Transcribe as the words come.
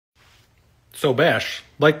So bash,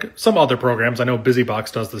 like some other programs, I know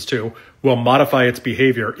BusyBox does this too, will modify its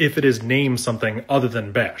behavior if it is named something other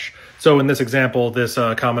than bash. So in this example, this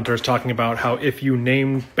commenter is talking about how if you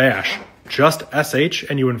name bash just sh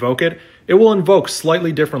and you invoke it, it will invoke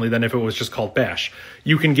slightly differently than if it was just called bash.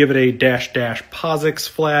 You can give it a -- POSIX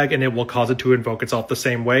flag and it will cause it to invoke itself the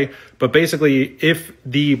same way. But basically, if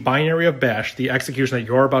the binary of bash, the execution that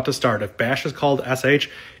you're about to start, if bash is called sh,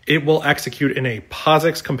 it will execute in a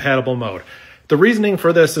POSIX compatible mode. The reasoning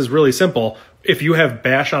for this is really simple. If you have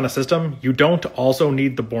bash on a system, you don't also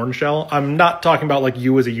need the Bourne shell. I'm not talking about like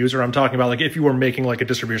you as a user. I'm talking about like if you were making like a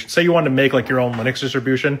distribution. Say you wanted to make like your own Linux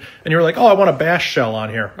distribution and you're like, oh, I want a bash shell on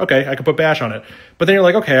here. Okay, I could put bash on it. But then you're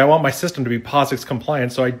like, okay, I want my system to be POSIX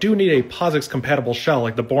compliant. So I do need a POSIX compatible shell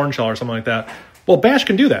like the Bourne shell or something like that. Well, bash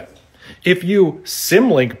can do that. If you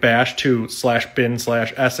symlink bash to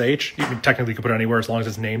 /bin/sh, you technically could put it anywhere as long as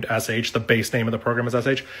it's named sh, the base name of the program is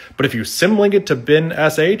sh. But if you symlink it to bin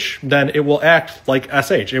sh, then it will act like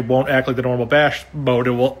sh. It won't act like the normal bash mode.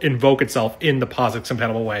 It will invoke itself in the POSIX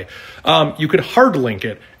compatible way. You could hard link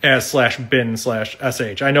it as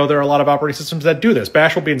 /bin/sh. I know there are a lot of operating systems that do this.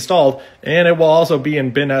 Bash will be installed and it will also be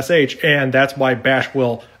in bin sh, and that's why bash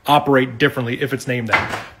will operate differently if it's named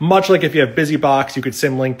that. Much like if you have BusyBox, you could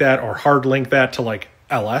symlink that or hard link that to like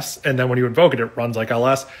ls, and then when you invoke it, it runs like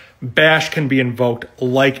ls. Bash can be invoked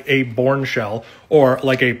like a Bourne shell or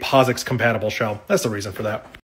like a POSIX compatible shell. That's the reason for that.